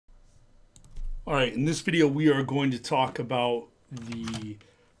All right, in this video we are going to talk about the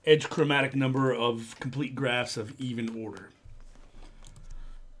edge chromatic number of complete graphs of even order.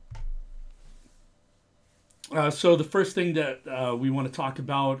 So the first thing that we want to talk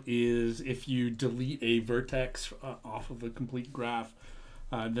about is if you delete a vertex off of a complete graph,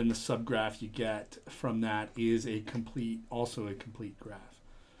 then the subgraph you get from that is also a complete graph.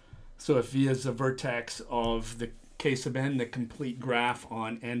 So if V is a vertex of the K sub n, the complete graph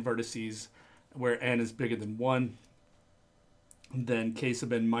on n vertices where n is bigger than 1, then K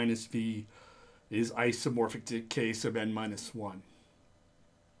sub n minus V is isomorphic to K sub n minus 1.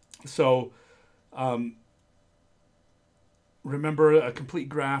 So remember a complete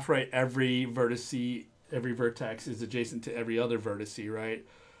graph, right? Every vertex is adjacent to every other vertice, right?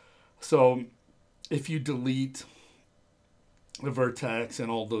 So if you delete the vertex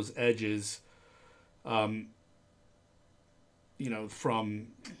and all those edges, from,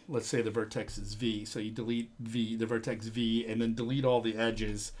 let's say the vertex is V. So you delete V, the vertex V, and then delete all the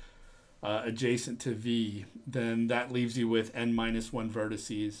edges adjacent to V. Then that leaves you with n minus 1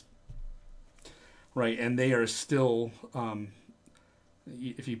 vertices, right? And they are still,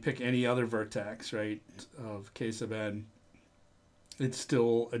 if you pick any other vertex, right, of K sub n, it's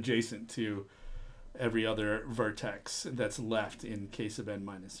still adjacent to every other vertex that's left in K sub n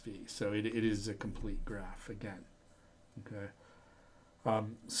minus V. So it is a complete graph again. Okay.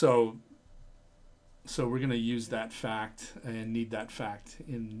 So we're going to use that fact and need that fact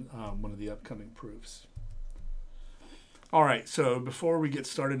in one of the upcoming proofs. All right, so before we get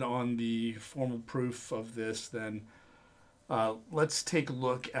started on the formal proof of this, then let's take a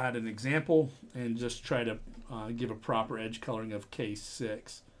look at an example and just try to give a proper edge coloring of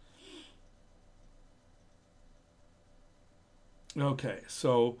K6. Okay,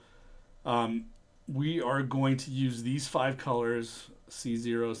 so we are going to use these 5 colors,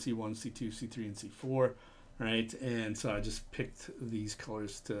 C0, C1, C2, C3, and C4, right? And so I just picked these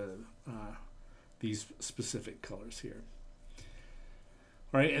colors to these specific colors here.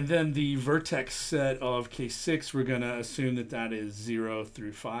 All right, and then the vertex set of K6, we're going to assume that that is 0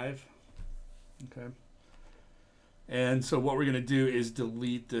 through 5. Okay. And so what we're going to do is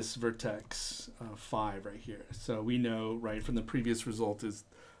delete this vertex 5 right here. So we know, right, from the previous result is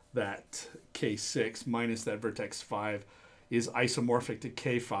that K6 minus that vertex 5 is isomorphic to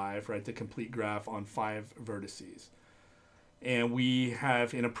K5, right, the complete graph on 5 vertices. And we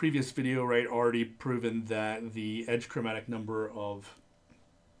have, in a previous video, right, already proven that the edge chromatic number of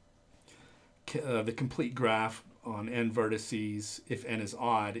the complete graph on n vertices, if n is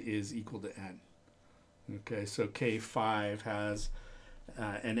odd, is equal to n. Okay, so K5 has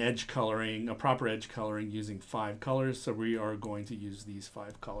an edge coloring, a proper edge coloring using 5 colors, so we are going to use these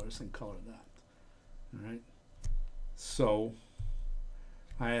 5 colors and color that. All right. So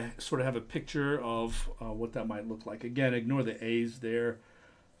I sort of have a picture of what that might look like. Again, ignore the A's there.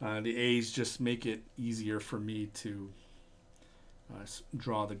 The A's just make it easier for me to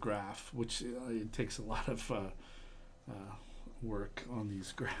draw the graph, which it takes a lot of work on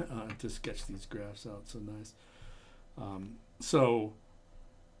these to sketch these graphs out. So nice.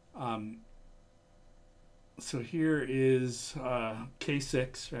 So here is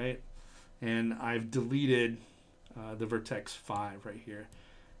K6, right? And I've deleted the vertex 5 right here,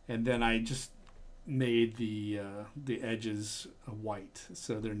 and then I just made the edges white,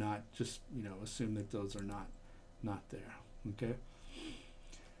 so they're not, just assume that those are not there. Okay.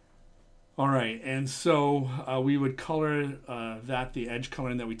 All right, and so we would color the edge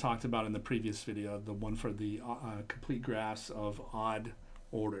coloring that we talked about in the previous video, the one for the complete graphs of odd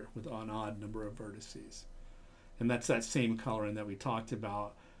order with an odd number of vertices. And that's that same coloring that we talked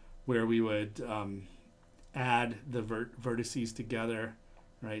about, where we would add the vertices together,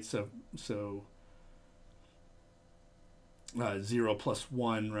 right? So 0 plus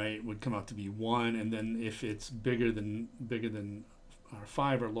 1, right, would come out to be 1, and then if it's bigger than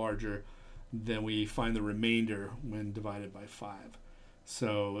 5 or larger, then we find the remainder when divided by 5.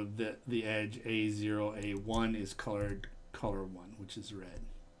 So the edge A0, A1 is colored color 1, which is red.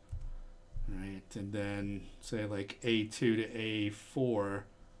 Right, and then say like A2 to A4,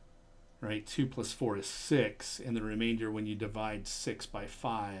 right, 2 plus 4 is 6, and the remainder when you divide 6 by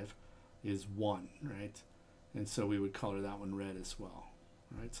 5 is 1, right? And so we would color that one red as well,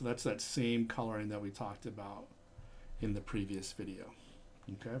 right? So that's that same coloring that we talked about in the previous video,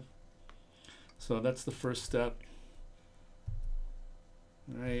 okay? So that's the first step,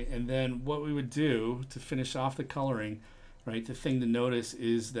 right? And then what we would do to finish off the coloring, right, the thing to notice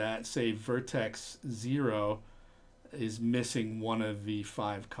is that, say, vertex 0 is missing one of the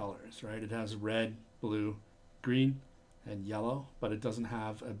 5 colors, right? It has red, blue, green, and yellow, but it doesn't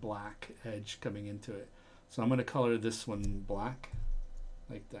have a black edge coming into it. So I'm going to color this one black,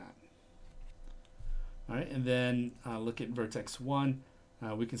 like that. All right, and then look at vertex 1.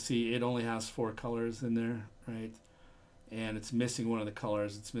 We can see it only has 4 colors in there, right? And it's missing one of the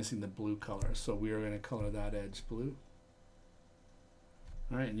colors. It's missing the blue color. So we are going to color that edge blue.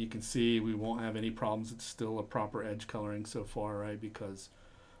 All right, and you can see we won't have any problems. It's still a proper edge coloring so far, right? Because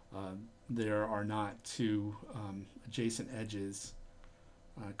there are not two adjacent edges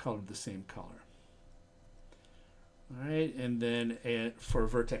colored the same color. All right, and then for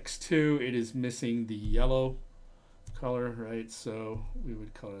vertex 2, it is missing the yellow color, right? So we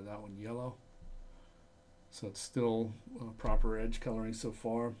would color that one yellow. So it's still proper edge coloring so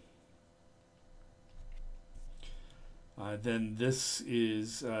far. Then this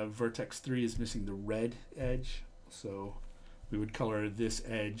is vertex 3 is missing the red edge. So we would color this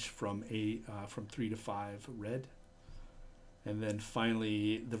edge from 3 to 5 red. And then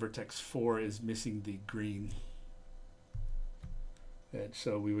finally, the vertex 4 is missing the green edge.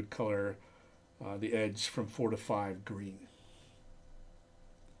 So we would color the edge from 4 to 5 green.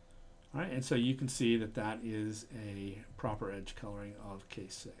 All right, and so you can see that that is a proper edge coloring of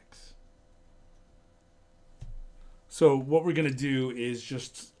K6. So what we're going to do is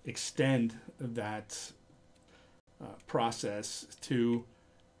just extend that process to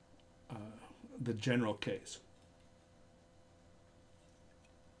the general case.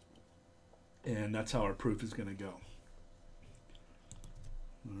 And that's how our proof is going to go.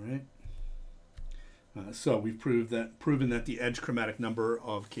 All right. So we've proven that the edge chromatic number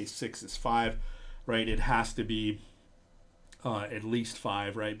of K6 is 5, right? It has to be at least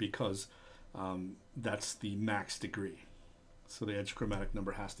 5, right? Because that's the max degree. So the edge chromatic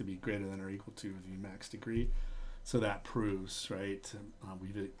number has to be greater than or equal to the max degree. So that proves, right?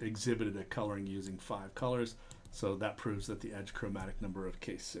 We've exhibited a coloring using 5 colors. So that proves that the edge chromatic number of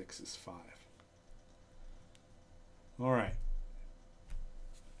K6 is 5. All right.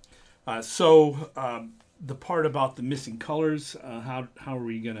 The part about the missing colors, how are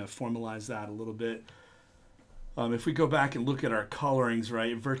we going to formalize that a little bit? If we go back and look at our colorings,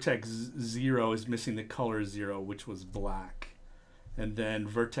 right, vertex 0 is missing the color 0, which was black. And then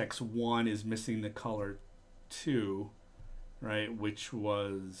vertex 1 is missing the color 2, right, which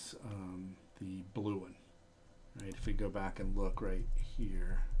was the blue one. Right, if we go back and look right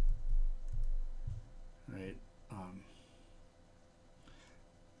here, right,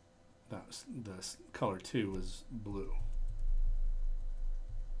 that was, the color 2 was blue.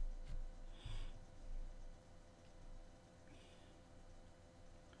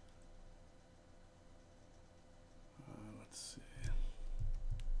 Let's see.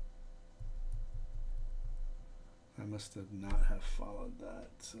 I must have not have followed that.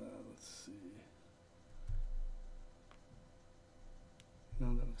 Let's see.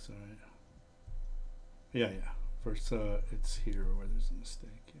 No, that looks all right. Yeah. First, it's here where there's a mistake.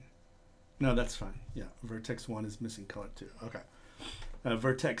 Yeah. No, that's fine. Yeah, vertex 1 is missing color 2. Okay.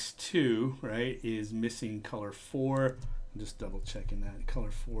 Vertex 2, right, is missing color 4. I'm just double checking that. Color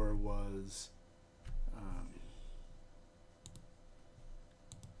 4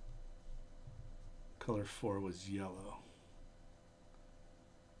 was yellow.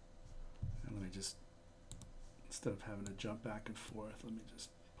 And let me just, instead of having to jump back and forth, let me just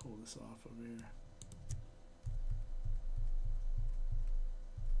pull this off over here.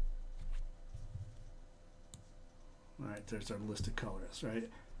 All right, there's our list of colors, right?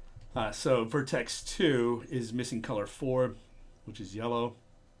 So vertex 2 is missing color 4, which is yellow.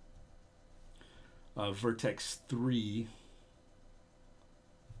 Vertex 3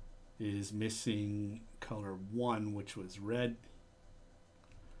 is missing color 1, which was red.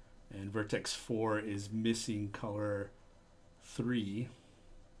 And vertex 4 is missing color 3,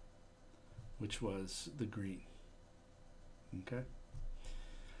 which was the green. Okay.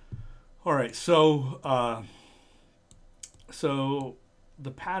 All right, so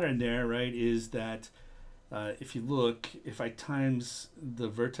the pattern there, right, is that if you look, if I times the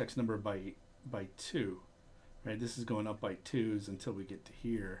vertex number by 2, right, this is going up by 2s until we get to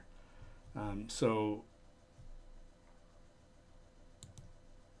here. So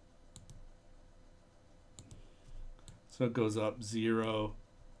it goes up 0,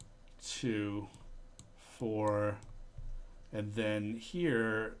 2, 4, and then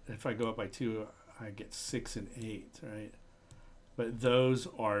here, if I go up by 2, I get 6 and 8, right? But those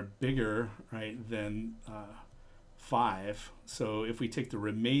are bigger, right, than 5. So if we take the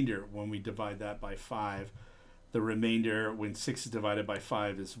remainder, when we divide that by 5, the remainder when 6 is divided by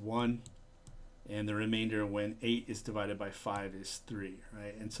 5 is 1. and the remainder when 8 is divided by 5 is 3,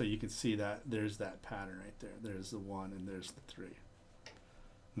 right? And so you can see that there's that pattern right there. There's the 1 and there's the 3.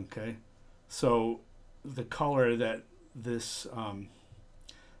 Okay, so the color that this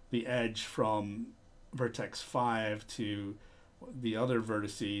the edge from vertex 5 to the other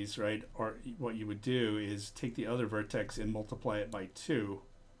vertices, right, or what you would do is take the other vertex and multiply it by 2,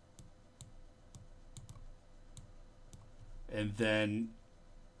 and then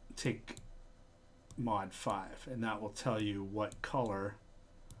take mod 5, and that will tell you what color,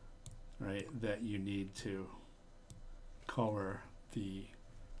 right, that you need to color the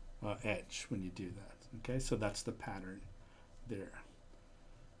edge when you do that. Okay, so that's the pattern there.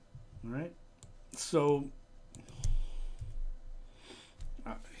 All right, so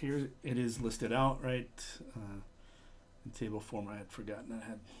here it is listed out, right, in table form. I had forgotten I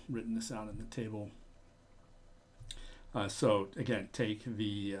had written this out in the table. So again, take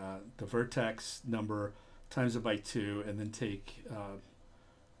the vertex number, times it by 2, and then take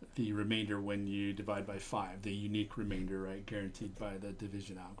the remainder when you divide by 5, the unique remainder, right, guaranteed by the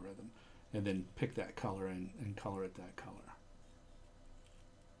division algorithm, and then pick that color and color it that color.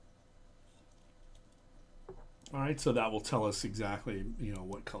 All right, so that will tell us exactly, you know,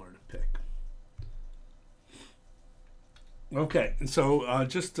 what color to pick. Okay, and so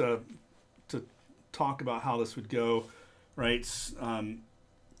just to talk about how this would go, right?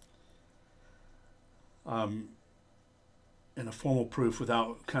 In a formal proof,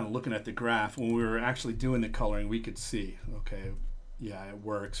 without kind of looking at the graph, when we were actually doing the coloring, we could see, okay, yeah, it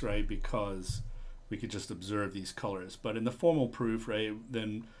works, right? Because we could just observe these colors. But in the formal proof, right,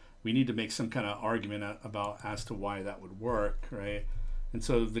 then we need to make some kind of argument about as to why that would work, right? And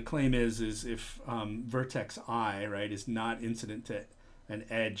so the claim is if vertex I, right, is not incident to an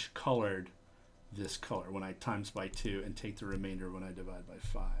edge colored this color when I times by 2 and take the remainder when I divide by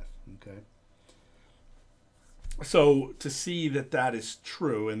 5, okay? So to see that that is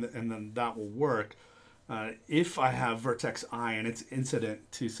true and then that will work, if I have vertex I and it's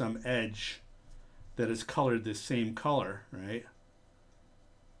incident to some edge that is colored the same color, right,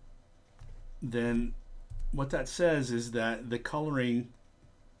 then what that says is that the coloring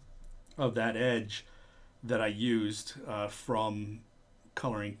of that edge that I used from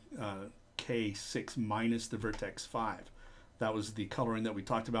coloring K6 minus the vertex 5, that was the coloring that we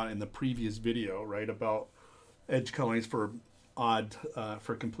talked about in the previous video, right, about edge colorings for odd,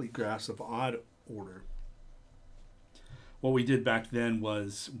 for complete graphs of odd order. What we did back then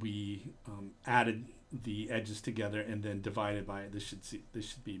was we added the edges together and then divided by, this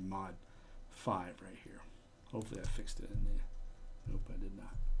should be mod 5 right here. Hopefully I fixed it in there. Nope, I did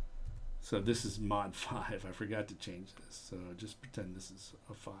not. So this is mod 5. I forgot to change this. So just pretend this is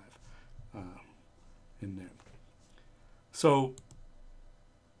a 5 in there. So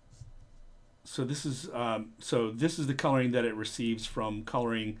this is the coloring that it receives from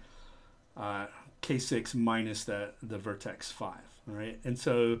coloring K6 minus the vertex 5. All right, and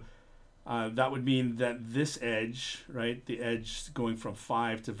so that would mean that this edge, right, the edge going from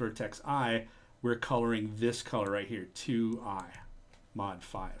 5 to vertex I, we're coloring this color right here, 2I, mod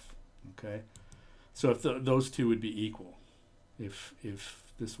 5. Okay, so if those two would be equal, if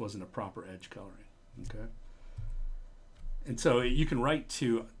this wasn't a proper edge coloring. Okay, and so you can write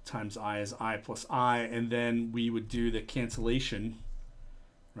 2 times I as I plus I, and then we would do the cancellation,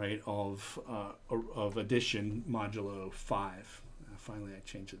 right, of addition modulo 5. Finally, I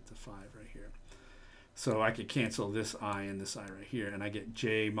changed it to 5 right here. So I could cancel this I and this I right here, and I get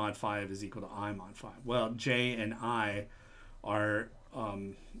J mod 5 is equal to I mod 5. Well, J and I are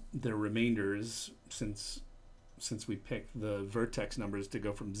the remainders, since we picked the vertex numbers to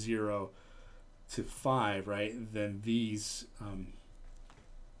go from 0 to 5, right? Then these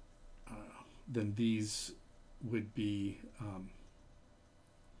would be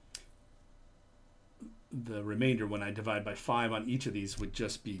the remainder when I divide by 5 on each of these would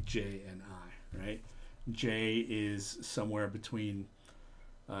just be J and I, right? J is somewhere between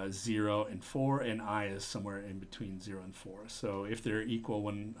 0 and 4, and I is somewhere in between 0 and 4. So if they're equal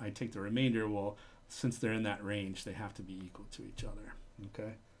when I take the remainder, well, since they're in that range, they have to be equal to each other,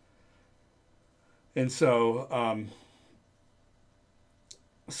 okay? And so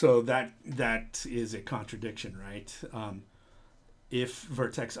so that is a contradiction, right? If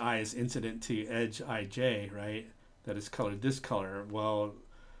vertex I is incident to edge ij, right, that is colored this color, well,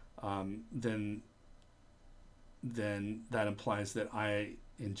 then that implies that I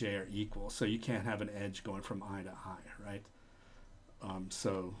and j are equal. So you can't have an edge going from I to I, right?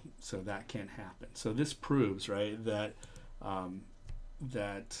 So that can't happen. So this proves, right, that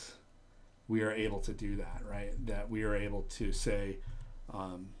that we are able to do that, right? That we are able to say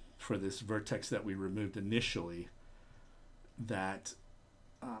for this vertex that we removed initially, that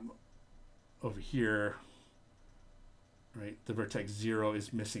over here, right, the vertex 0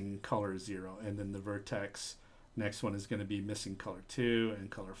 is missing color 0, and then the vertex next one is going to be missing color 2 and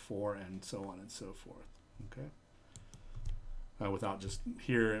color 4 and so on and so forth. Okay. Without just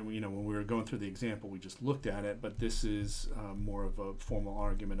here, you know, when we were going through the example, we just looked at it, but this is more of a formal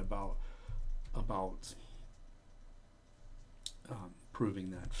argument about proving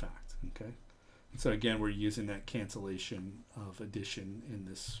that fact. Okay. And so again, we're using that cancellation of addition in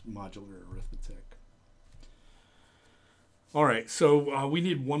this modular arithmetic. All right, so we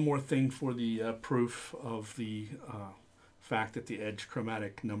need one more thing for the proof of the fact that the edge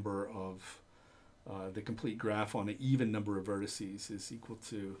chromatic number of the complete graph on an even number of vertices is equal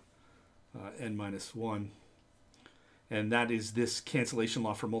to n minus 1. And that is this cancellation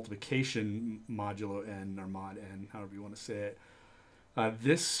law for multiplication modulo n, or mod n, however you want to say it.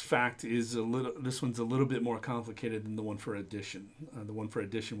 This fact is this one's a little bit more complicated than the one for addition. The one for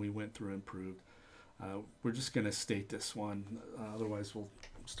addition we went through and proved. We're just going to state this one, otherwise we'll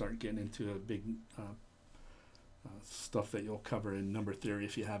start getting into a big stuff that you'll cover in number theory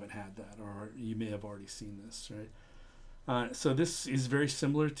if you haven't had that, or you may have already seen this, right? So this is very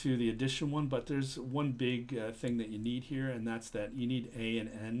similar to the addition one, but there's one big thing that you need here, and that's that you need a and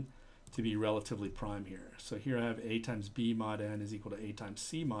n to be relatively prime here. So here I have a times b mod n is equal to a times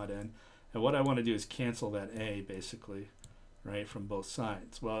c mod n, and what I want to do is cancel that a, basically, right, from both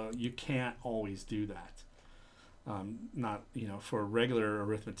sides. Well, you can't always do that. Not, you know, for regular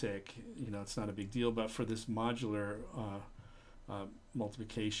arithmetic, you know, it's not a big deal, but for this modular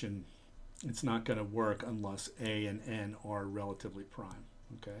multiplication, it's not going to work unless a and n are relatively prime.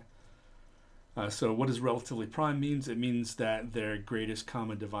 Okay. So what does relatively prime means? It means that their greatest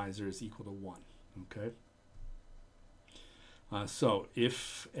common divisor is equal to 1. Okay. So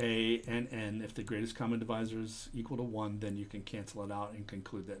if a and n, if the greatest common divisor is equal to 1, then you can cancel it out and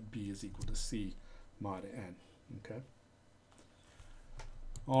conclude that b is equal to c mod n. Okay.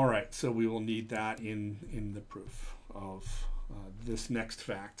 All right, so we will need that in the proof of this next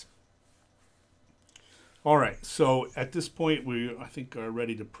fact. All right, so at this point we, I think, are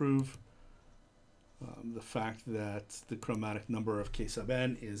ready to prove the fact that the chromatic number of k sub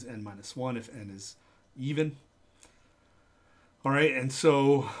n is n minus 1 if n is even. All right, and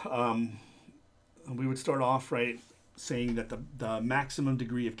so we would start off, right, saying that the maximum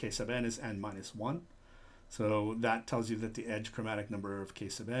degree of k sub n is n minus 1. So that tells you that the edge chromatic number of k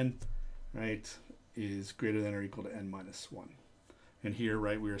sub n, right, is greater than or equal to n minus 1. And here,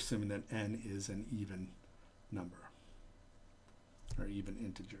 right, we're assuming that n is an even number, or even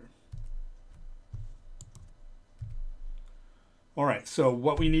integer. All right, so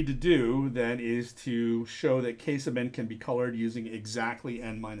what we need to do then is to show that k sub n can be colored using exactly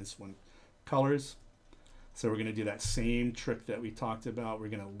n minus 1 colors. So we're going to do that same trick that we talked about. We're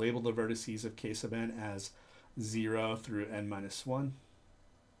going to label the vertices of k sub n as 0 through n minus 1.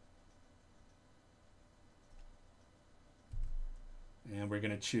 And we're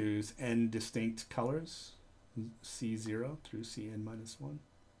going to choose n distinct colors, C0 through Cn minus 1.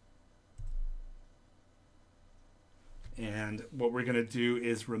 And what we're going to do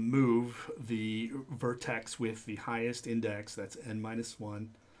is remove the vertex with the highest index, that's n minus 1.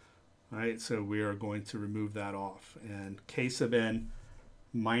 All right, so we are going to remove that off. And k sub n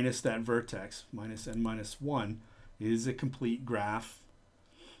minus that vertex, minus n minus 1, is a complete graph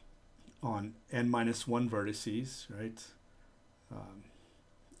on n minus 1 vertices, right?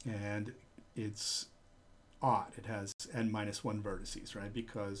 And it's odd. It has n minus 1 vertices, right?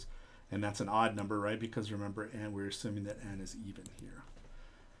 Because, and that's an odd number, right? Because remember, n, we're assuming that n is even here.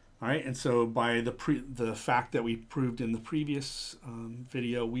 All right, and so by the fact that we proved in the previous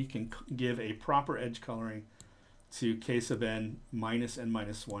video, we can give a proper edge coloring to k sub n minus n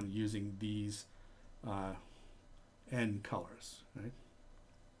minus 1 using these n colors, right?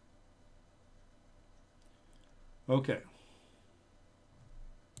 Okay.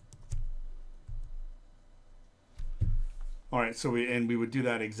 All right, so we would do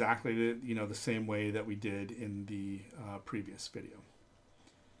that exactly the same way that we did in the previous video.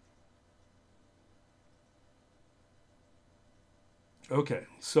 Okay,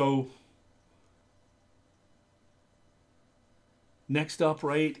 so next up,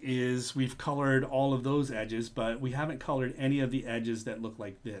 right, is we've colored all of those edges, but we haven't colored any of the edges that look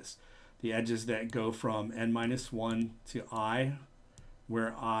like this. The edges that go from n minus 1 to I,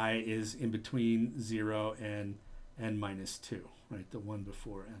 where I is in between 0 and n minus 2, right, the one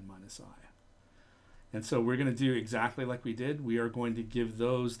before n minus I. And so we're going to do exactly like we did. We are going to give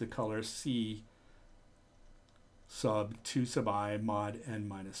those the color C sub 2 sub I mod n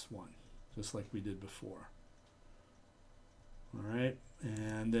minus 1, just like we did before. All right,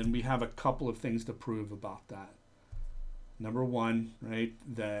 and then we have a couple of things to prove about that. Number one, right,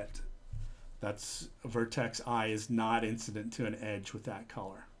 that's vertex I is not incident to an edge with that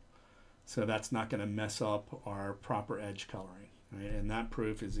color. So that's not going to mess up our proper edge coloring, right? And that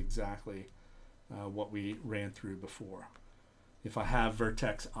proof is exactly what we ran through before. If I have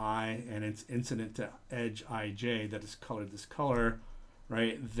vertex I and it's incident to edge ij that is colored this color,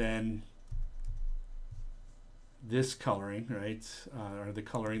 right, then this coloring, right, or the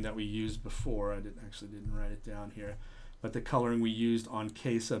coloring that we used before, I didn't write it down here, but the coloring we used on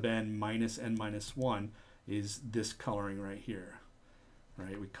k sub n minus 1 is this coloring right here.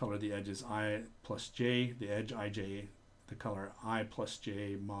 Right, we color the edges I plus j, the edge ij, the color I plus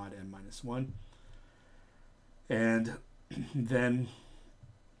j mod n minus 1. And then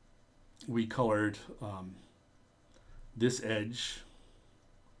we colored this edge,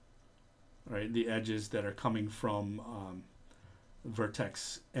 right, the edges that are coming from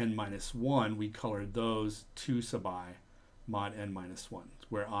vertex n minus 1, we colored those 2 sub I mod n minus 1,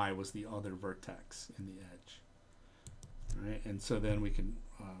 where I was the other vertex in the edge. Right, and so then we can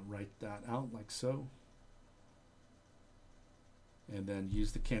write that out like so, and then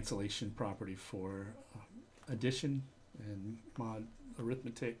use the cancellation property for addition and mod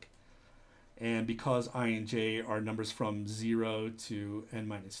arithmetic. And because I and j are numbers from 0 to n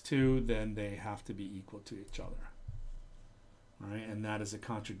minus 2, then they have to be equal to each other. All right, and that is a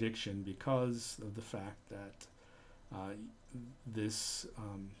contradiction because of the fact that this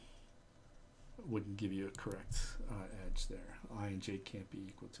wouldn't give you a correct edge there. I and j can't be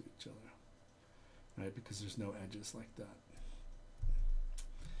equal to each other, right? Because there's no edges like that.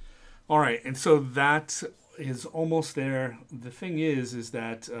 All right, and so that is almost there. The thing is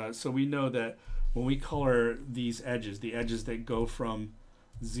that, so we know that when we color these edges, the edges that go from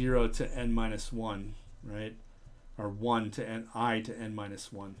 0 to n minus 1, right, or 1 to I to n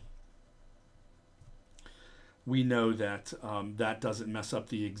minus 1, we know that that doesn't mess up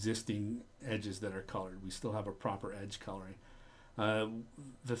the existing edges that are colored. We still have a proper edge coloring.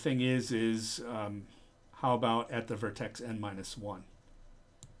 The thing is how about at the vertex n minus 1,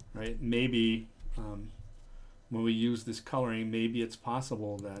 right? Maybe when we use this coloring, maybe it's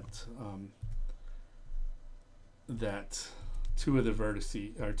possible that that two of the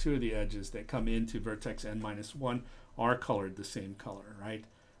vertices, or two of the edges that come into vertex n minus 1 are colored the same color, right?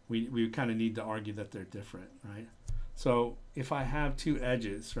 We kind of need to argue that they're different, right? So if I have two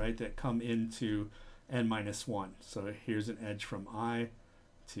edges, right, that come into n minus 1, so here's an edge from I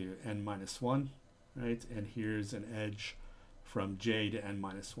to n minus 1, right, and here's an edge from j to n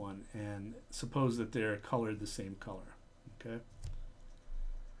minus 1, and suppose that they're colored the same color, okay?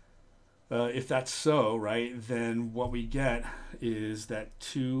 If that's so, right, then what we get is that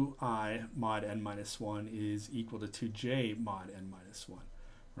 2i mod n minus 1 is equal to 2j mod n minus 1.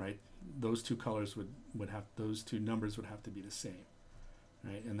 Right, those two colors would have, those two numbers would have to be the same,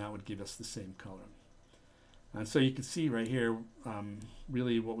 right, and that would give us the same color. And so you can see right here,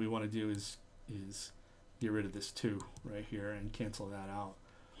 really what we want to do is get rid of this 2 right here and cancel that out.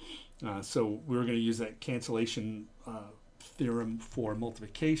 So we're going to use that cancellation theorem for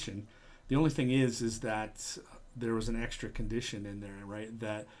multiplication. The only thing is that there was an extra condition in there, right,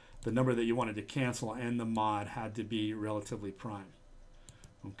 that the number that you wanted to cancel and the mod had to be relatively prime.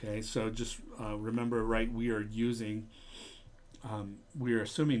 Okay, so just remember, right, we are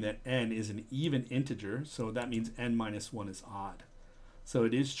assuming that n is an even integer, so that means n minus 1 is odd. So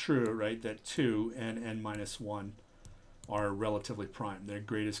it is true, right, that 2 and n minus 1 are relatively prime. Their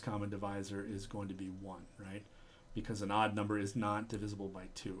greatest common divisor is going to be 1, right, because an odd number is not divisible by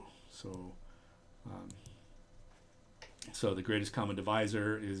 2. So the greatest common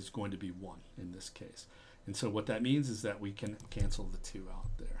divisor is going to be 1 in this case. And so what that means is that we can cancel the 2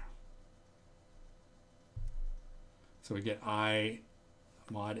 out there. So we get I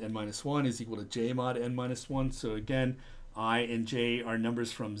mod n minus 1 is equal to j mod n minus 1. So again, I and j are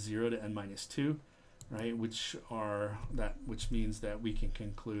numbers from 0 to n minus 2, right? Which means that we can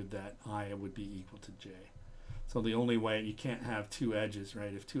conclude that I would be equal to j. So the only way, you can't have two edges,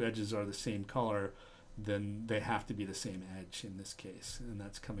 right? If two edges are the same color, then they have to be the same edge in this case, and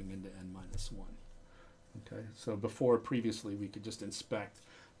that's coming into n minus 1. Okay, so previously we could just inspect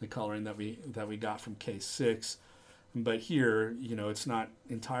the coloring that we got from case 6, but here, you know, it's not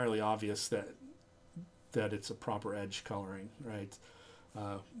entirely obvious that it's a proper edge coloring, right?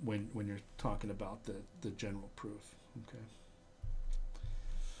 When you're talking about the general proof. Okay.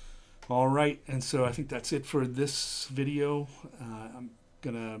 All right, and so I think that's it for this video. I'm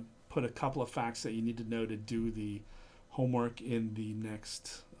gonna put a couple of facts that you need to know to do the homework in the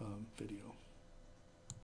next video.